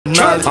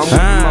I'm with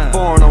my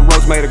foreign on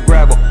roads made of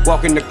gravel.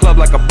 Walk in the club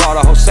like I bought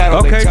a whole saddle.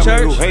 Okay, they tell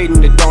church. me who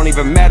hating, it don't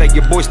even matter.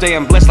 Your boy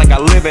staying blessed like I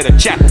live at a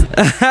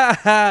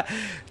chapel.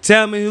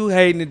 Tell me who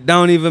hating, it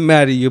don't even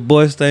matter. Your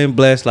boy staying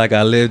blessed like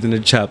I lived in the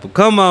chapel.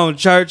 Come on,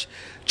 church.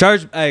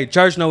 Church, hey,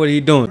 church know what he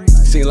doing.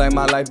 Seem like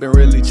my life been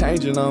really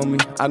changing on me.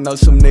 I know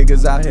some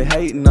niggas out here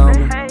hating on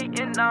me.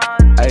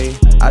 Hey,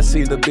 I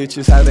see the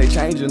bitches how they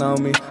changing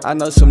on me. I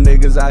know some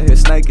niggas out here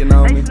snaking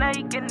on me.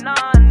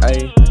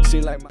 Hey,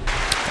 seem like my...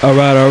 All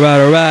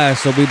right.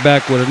 So we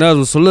back with another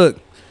one. So look,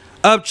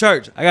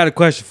 Upchurch, I got a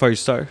question for you,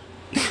 sir.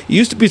 You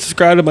used to be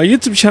subscribed to my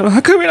YouTube channel.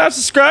 How come you're not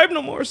subscribed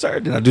no more, sir?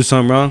 Did I do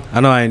something wrong? I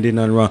know I ain't did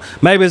nothing wrong.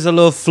 Maybe it's a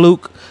little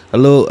fluke. I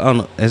don't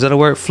know. Is that a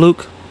word?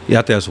 Fluke? Yeah,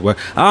 I think that's a word.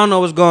 I don't know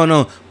what's going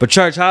on. But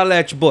church, holla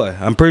at your boy.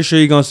 I'm pretty sure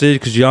you're going to see it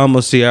because you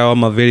almost see all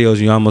my videos.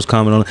 You almost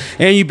comment on it.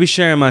 And you be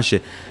sharing my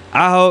shit.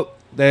 I hope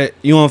that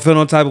you don't feel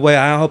no type of way.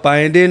 I hope I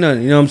ain't did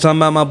nothing. You know what I'm talking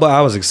about, my boy? I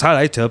was excited.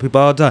 I tell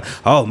people all the time,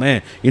 oh,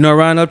 man, you know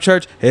Ryan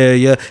Upchurch? Hell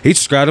yeah. He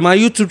subscribed to my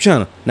YouTube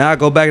channel. Now I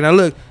go back and I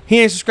look.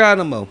 He ain't subscribed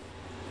no more.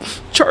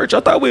 Church,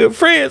 I thought we were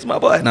friends, my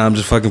boy. Nah, I'm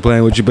just fucking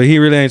playing with you, but he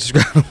really ain't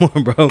subscribed no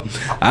more, bro.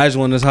 I just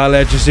wanted to holler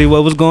at you, see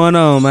what was going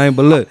on, man.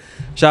 But look,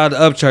 shout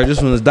out to Upchurch.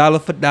 This one is Dollar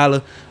for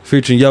Dollar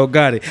featuring Yo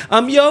Gotti.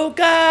 I'm Yo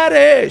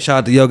Gotti. Shout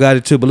out to Yo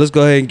Gotti too, but let's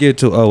go ahead and get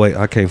to it. Oh, wait,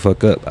 I can't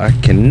fuck up. I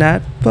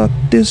cannot fuck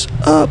this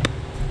up.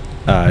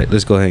 All right,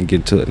 let's go ahead and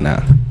get to it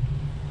now.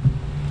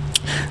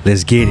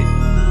 Let's get it.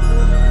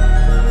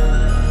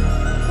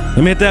 Let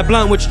me hit that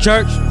blunt with you,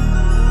 church.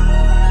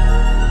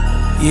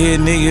 Yeah,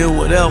 nigga,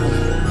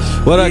 whatever.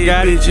 What I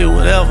got? Bitch, yeah,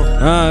 whatever.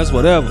 It's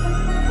whatever.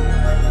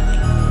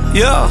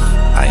 Yeah,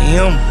 I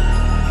am.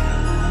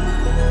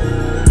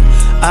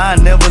 I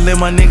never let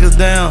my niggas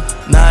down.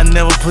 Nah, I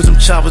never put them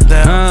choppers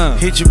down.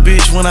 Hit your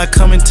bitch when I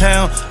come in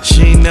town.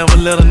 She ain't never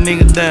let a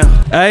nigga down.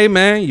 Hey,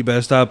 man, you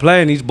better stop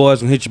playing. These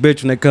boys gonna hit your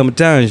bitch when they come in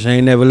town. She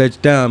ain't never let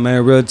you down,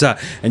 man. Real talk.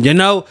 And you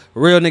know,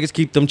 real niggas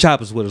keep them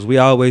choppers with us. We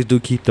always do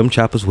keep them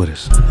choppers with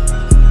us.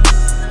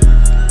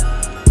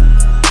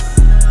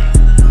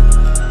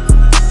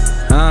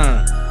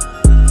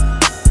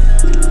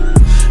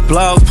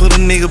 Blogs put a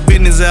nigga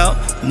business out,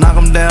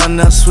 knock him down,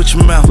 now switch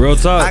him out. Real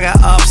talk. I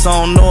got ops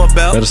I don't know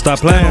about. Better stop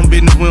playing. On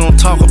business, we don't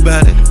talk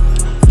about it.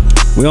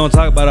 We don't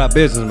talk about our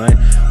business,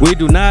 man. We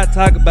do not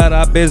talk about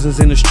our business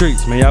in the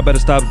streets, man. Y'all better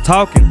stop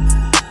talking.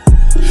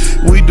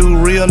 We do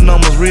real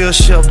numbers, real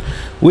shit.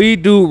 We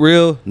do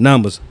real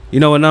numbers. You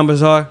know what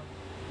numbers are?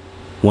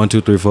 1,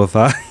 2, 3, 4,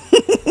 5.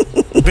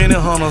 Benny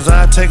Hunters,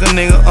 I take a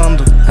nigga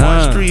under.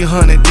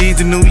 1-300, these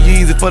the new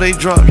Yeezy before they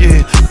drop,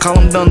 yeah. Call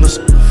them dunders.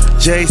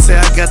 Jay say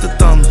I got the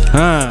thunder.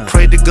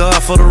 Pray to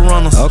God for the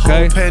runners.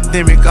 Okay. Whole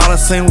pandemic, all I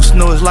seen was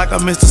snow. It's like I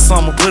missed the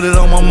summer. Put it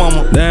on my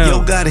mama. Damn.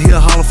 Yo Gotti, he a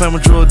Hall of Fame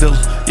drug dealer.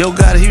 Yo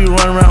Gotti, he be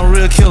running around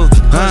real killers.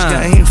 Hush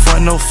guy, he ain't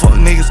front no fuck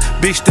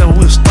niggas. Big step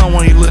with stun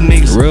on you little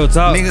niggas. Real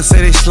talk. Niggas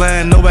say they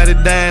sliding, nobody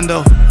dying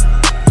though.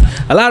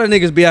 A lot of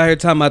niggas be out here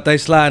talking about they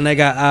slide and they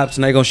got ops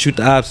and they gonna shoot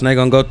the ops and they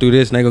gonna go through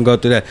this and they gonna go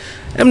through that.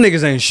 Them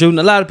niggas ain't shooting.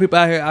 A lot of people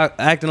out here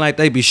acting like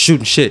they be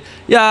shooting shit.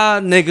 Y'all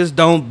niggas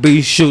don't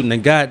be shooting the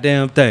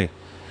goddamn thing.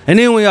 And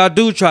then when y'all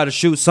do try to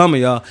shoot, some of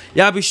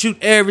y'all be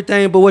shooting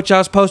everything but what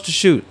y'all supposed to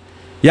shoot.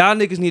 Y'all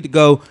niggas need to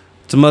go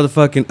to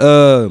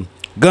motherfucking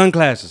gun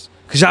classes.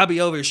 Cause y'all be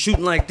over here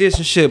shooting like this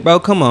and shit, bro.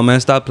 Come on, man,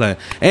 stop playing.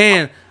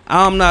 And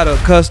I'm not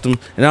accustomed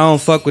and I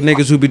don't fuck with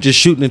niggas who be just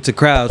shooting into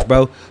crowds,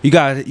 bro. You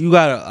got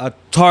a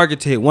target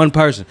to hit one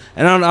person.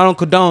 And I don't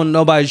condone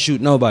nobody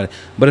shooting nobody.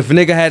 But if a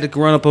nigga had to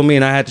run up on me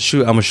and I had to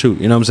shoot, I'ma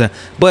shoot. You know what I'm saying?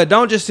 But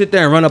don't just sit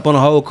there and run up on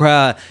the whole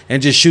crowd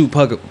and just shoot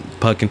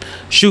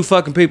shoot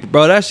fucking people,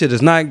 bro. That shit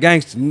is not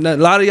gangster. A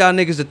lot of y'all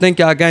niggas that think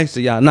y'all gangster,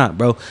 y'all not,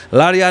 bro. A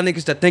lot of y'all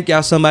niggas that think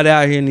y'all somebody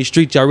out here in these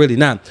streets, y'all really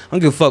not. I don't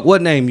give a fuck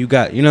what name you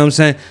got. You know what I'm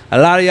saying? A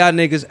lot of y'all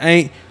niggas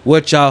ain't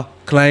what y'all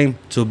claim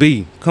to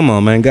be. Come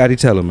on, man. Gotti,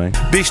 tell him, man.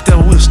 Big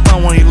step with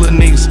stun on you little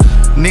niggas.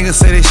 Niggas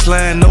say they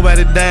sliding,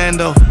 nobody dying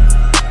though.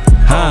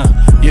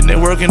 Yeah, they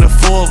working the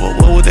full,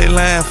 but what would they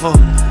lying for?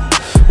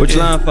 What you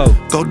lying for?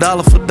 Go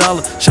dollar for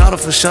dollar, shotter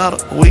for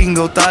shotter. We can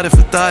go 30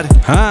 for 30.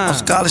 On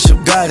scholarship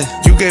got it.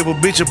 You gave a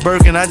bitch a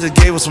Birkin, I just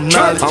gave her some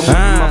knowledge. I'm with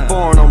my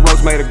foreign on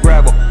roads made of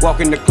gravel.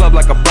 Walk in the club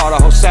like I bought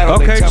a whole saddle.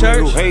 Okay, they tell me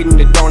who hating,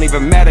 it don't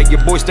even matter.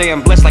 Your boy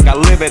staying blessed like I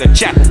live at a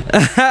chapel.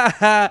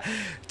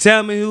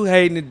 Tell me who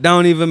hating, it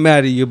don't even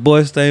matter. Your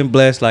boy staying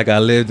blessed like I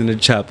lived in the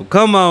chapel.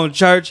 Come on,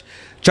 church.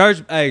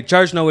 Church, hey,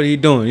 church know what he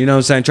doing. You know what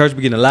I'm saying? Church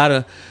be getting a lot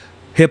of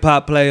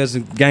hip-hop players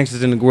and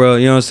gangsters in the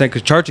world, you know what I'm saying?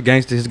 Because Church a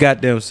gangster his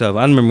goddamn self.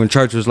 I remember when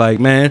Church was like,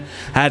 man,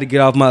 I had to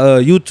get off my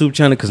YouTube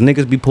channel because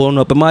niggas be pulling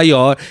up in my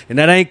yard, and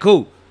that ain't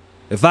cool.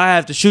 If I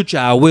have to shoot you,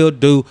 I will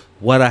do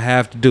what I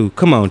have to do.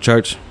 Come on,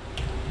 Church.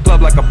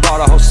 Club like I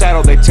bought a whole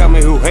saddle. They tell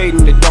me who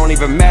hating, it don't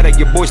even matter.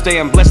 Your boy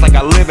staying blessed like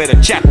I live at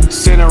a chapel.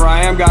 Sinner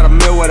I am, got a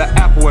meal with an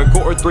apple and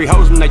quarter 3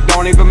 hoes and they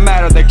don't even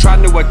matter. They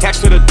trying to attach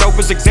to the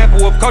dopest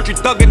example of country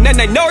thuggin', then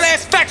they know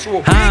that's factual.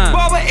 Big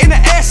baller in the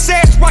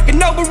SS,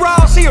 rockin'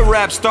 overalls, he a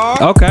rap star.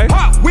 Okay.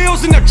 Hot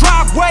wheels in the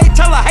driveway,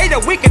 tell a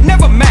hater we could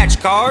never match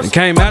cars. It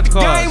can't match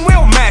cars. Game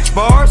will match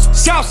bars.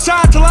 South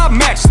side till I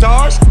match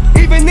stars.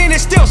 Even then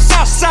it's still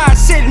south side.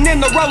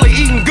 the roller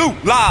eating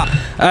goop live.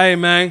 Hey,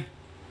 man,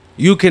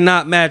 you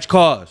cannot match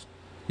cars.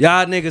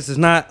 Y'all niggas is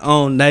not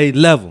on they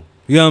level.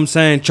 You know what I'm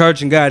saying?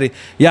 Church and Gotti,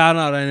 y'all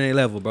not on their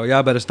level, bro.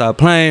 Y'all better stop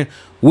playing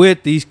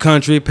with these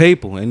country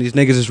people. And these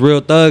niggas is real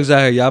thugs out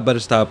here. Y'all better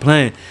stop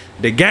playing.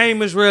 The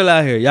game is real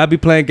out here. Y'all be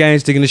playing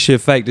games thinking this shit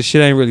fake. This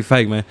shit ain't really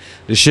fake, man.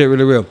 This shit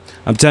really real.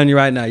 I'm telling you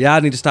right now,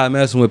 y'all need to stop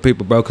messing with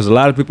people, bro, because a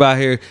lot of people out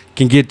here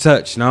can get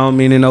touched. And I don't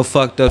mean in no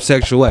fucked up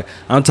sexual way.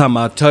 I'm talking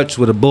about touch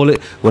with a bullet,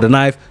 with a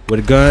knife,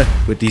 with a gun,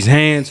 with these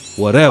hands,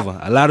 whatever.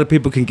 A lot of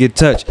people can get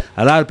touched.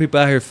 A lot of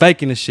people out here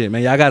faking this shit,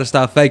 man. Y'all got to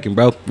stop faking,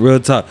 bro. Real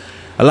talk.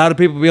 A lot of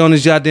people be on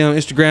this goddamn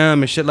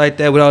Instagram and shit like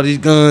that with all these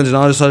guns and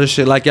all this other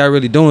shit like y'all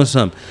really doing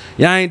something.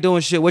 Y'all ain't doing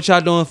shit. What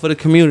y'all doing for the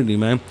community,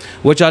 man?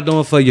 What y'all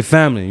doing for your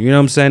family? You know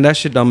what I'm saying? That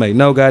shit don't make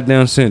no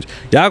goddamn sense.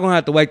 Y'all gonna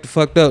have to wake the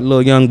fuck up,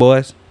 little young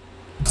boys.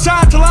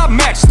 Side till I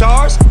match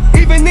stars.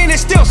 Even then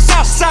it's still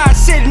Southside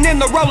sitting in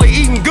the roller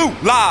eating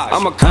goop live.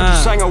 I'm a country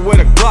singer with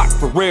a Glock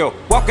for real.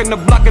 Walking the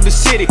block of the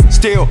city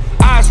still.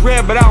 Eyes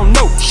red but I don't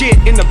know shit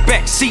in the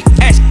back seat.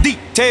 Ass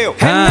detail.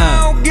 And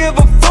I don't give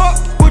a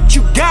fuck what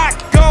you got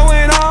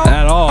going on.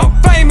 At all.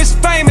 I'm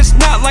famous,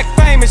 not like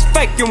famous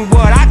faking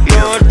what I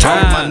done.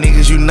 Told my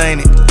niggas you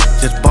ain't it.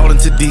 Just bought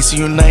into DC,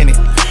 you ain't it.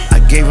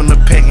 I gave him the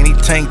pack and he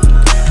tanked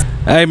it.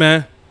 Hey,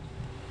 man.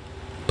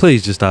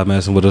 Please just stop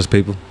messing with us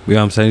people. You know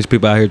what I'm saying? These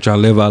people out here trying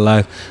to live our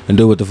life and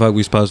do what the fuck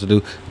we supposed to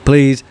do.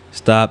 Please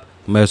stop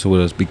messing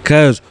with us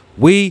because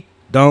we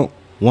don't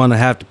want to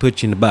have to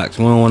put you in the box.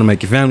 We don't want to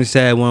make your family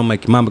sad. We want to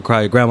make your mama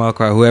cry, your grandma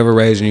cry, whoever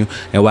raising you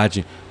and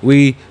watching.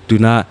 We do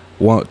not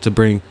want to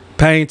bring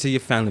pain to your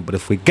family. But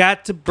if we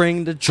got to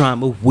bring the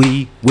drama,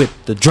 we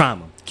with the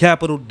drama.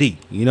 Capital D.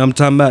 You know what I'm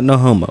talking about? No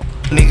homo.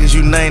 Niggas,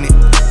 you ain't it.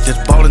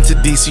 Just bought into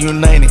DC, you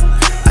ain't it.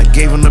 I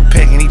gave him the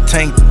pack and he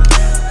tanked it.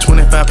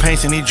 25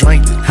 pints and he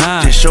drank it.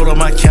 Just showed her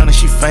my count and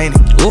she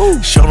fainted.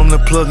 Ooh. Showed him the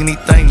plug and he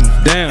thanked me.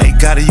 Damn. Hey,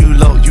 Gotti, you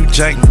low, you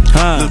jank me.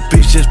 Little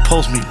bitch just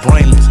post me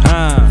brainless.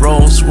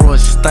 Rolls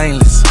Royce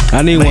stainless.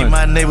 I need Made one.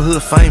 my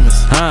neighborhood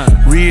famous.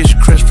 Ridge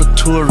crest for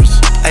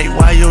tourists. Hey,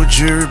 why your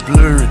jury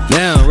blurry?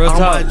 Damn, real all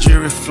talk. my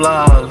jury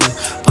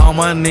flawless. All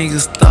my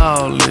niggas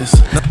thoughtless.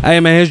 Hey,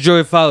 man, his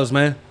jury follows,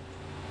 man.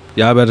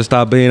 Y'all better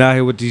stop being out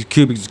here with these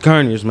cubic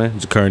zirconias, man.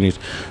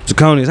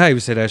 Zirconias, how you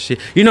say that shit?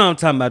 You know what I'm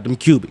talking about, them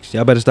cubics.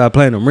 Y'all better stop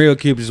playing them. Real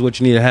cubics is what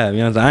you need to have. You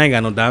know what I'm saying? I ain't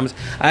got no diamonds.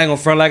 I ain't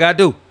gonna front like I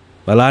do.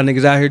 But a lot of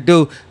niggas out here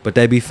do, but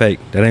they be fake.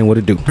 That ain't what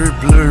it do.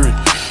 Blurry.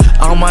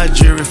 All my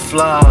jury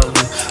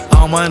flawless.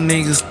 All my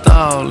niggas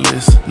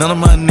thoughtless. None of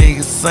my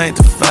niggas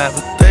sanctified,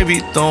 but they be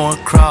throwing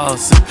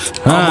crosses.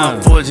 All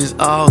my forges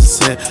all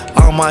set.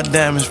 All my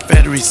diamonds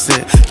factory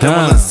set.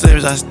 Them little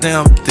series I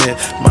stamped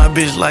that. My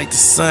bitch like the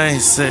same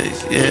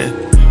sex, yeah.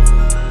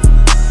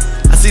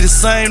 I see the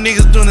same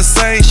niggas doing the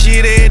same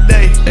shit every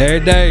day. Every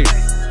day.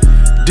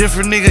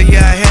 Different nigga, yeah,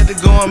 I had to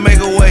go and make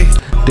a way.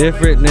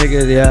 Different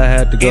nigga, yeah, I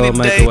had to go and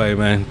make a way,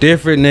 man.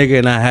 Different nigga,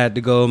 and I had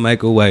to go and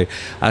make a way.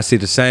 I see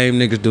the same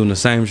niggas doing the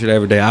same shit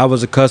every day. I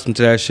was accustomed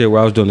to that shit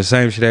where I was doing the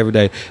same shit every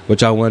day,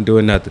 which I wasn't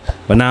doing nothing.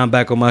 But now I'm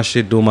back on my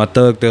shit, doing my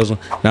thug thizzle.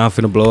 Now I'm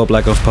finna blow up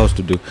like I'm supposed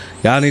to do.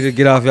 Y'all need to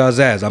get off y'all's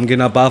ass. I'm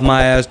getting up off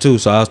my ass too,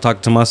 so I was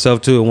talking to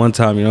myself too at one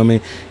time, you know what I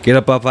mean? Get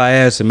up off our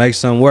ass and make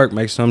something work,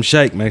 make something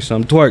shake, make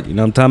something twerk, you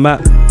know what I'm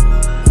talking about?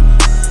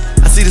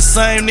 I see the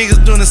same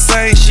niggas doing the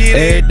same shit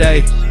every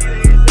day.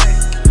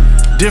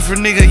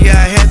 Different nigga, yeah,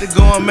 I had to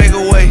go and make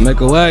a way.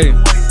 Make a way.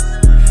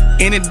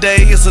 Any day,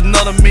 it's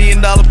another $1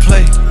 million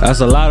play.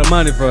 That's a lot of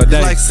money for a day.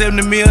 It's like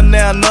 70 mil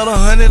now, another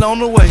 100 on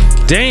the way.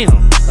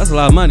 Damn, that's a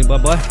lot of money, boy.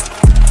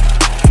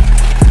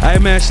 Hey,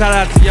 man, shout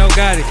out to Yo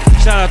Gotti.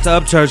 Shout out to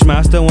Upchurch, man.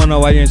 I still want to know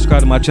why you ain't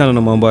subscribed to my channel no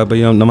more, boy. But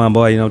you know, my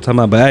boy, you know what I'm talking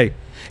about. But hey,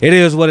 it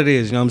is what it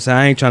is, you know what I'm saying?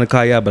 I ain't trying to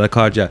call you out, but I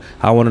called you out.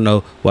 I want to know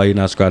why you're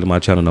not subscribed to my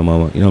channel no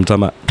more, you know what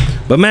I'm talking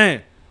about? But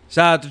man,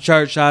 shout out to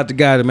church, shout out to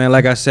God, man.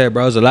 Like I said,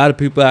 bro, there's a lot of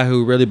people out here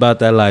who really about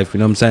that life, you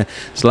know what I'm saying?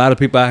 There's a lot of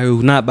people out here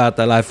who not about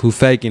that life, who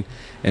faking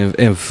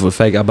and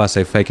fake. I'm about to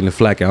say faking and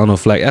flacking. I don't know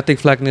flack. I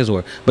think flacking is a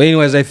word. But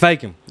anyways, they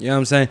faking, you know what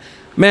I'm saying?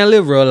 Man,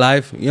 live real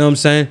life, you know what I'm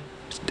saying?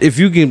 If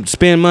you can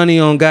spend money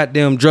on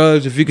goddamn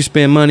drugs, if you can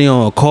spend money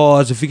on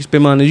cars, if you can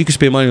spend money, you can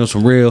spend money on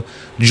some real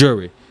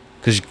jewelry.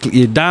 Cause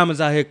your diamonds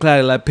out here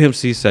clouded like Pimp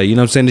C say, you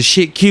know what I'm saying? The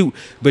shit cute,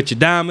 but your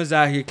diamonds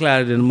out here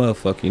clouded in the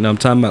motherfucker, you know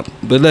what I'm talking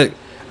about? But look,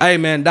 hey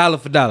man, dollar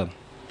for dollar.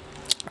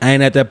 I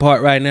ain't at that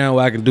part right now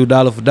where I can do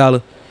dollar for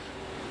dollar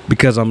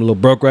because I'm a little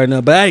broke right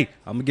now. But hey,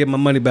 I'm gonna get my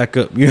money back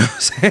up. You know what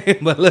I'm saying?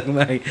 But look,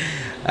 man.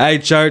 Hey,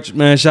 church,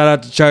 man. Shout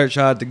out to church.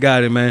 Shout out to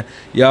Gotti, man.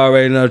 Y'all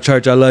already know,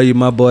 church. I love you,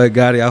 my boy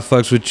Gotti. I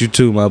fucks with you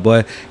too, my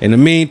boy. In the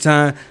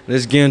meantime,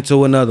 let's get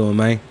into another one,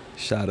 man.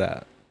 Shout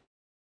out.